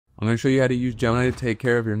I'm going to show you how to use Gemini to take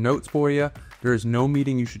care of your notes for you. There is no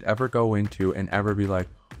meeting you should ever go into and ever be like,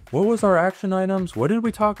 what was our action items? What did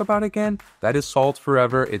we talk about again? That is solved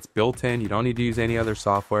forever. It's built in. You don't need to use any other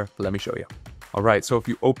software. Let me show you. All right, so if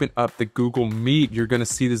you open up the Google Meet, you're gonna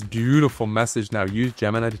see this beautiful message now. Use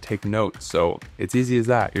Gemini to take notes. So it's easy as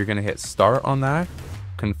that. You're gonna hit start on that,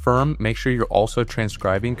 confirm, make sure you're also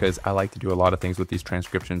transcribing, because I like to do a lot of things with these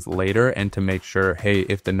transcriptions later, and to make sure, hey,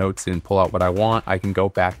 if the notes didn't pull out what I want, I can go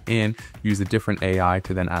back in, use a different AI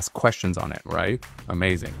to then ask questions on it, right?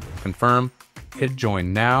 Amazing. Confirm, hit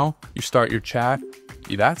join now, you start your chat.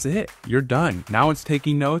 That's it, you're done. Now it's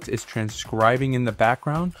taking notes, it's transcribing in the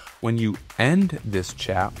background. When you end this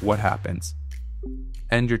chat, what happens?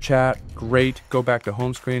 End your chat, great, go back to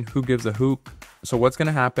home screen, who gives a hoot? So what's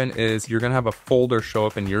gonna happen is you're gonna have a folder show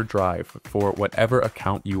up in your drive for whatever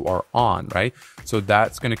account you are on, right? So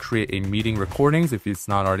that's gonna create a meeting recordings if it's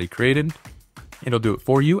not already created. It'll do it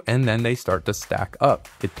for you, and then they start to stack up.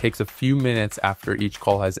 It takes a few minutes after each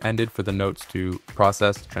call has ended for the notes to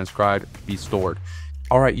process, transcribe, be stored.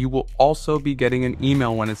 All right, you will also be getting an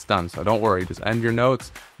email when it's done, so don't worry, just end your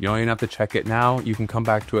notes. You don't even have to check it now. You can come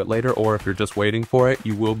back to it later, or if you're just waiting for it,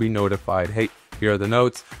 you will be notified. Hey, here are the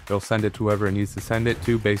notes. They'll send it to whoever it needs to send it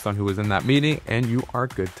to based on who was in that meeting, and you are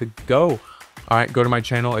good to go. All right, go to my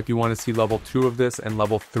channel if you want to see level 2 of this, and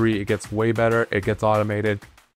level 3, it gets way better. It gets automated.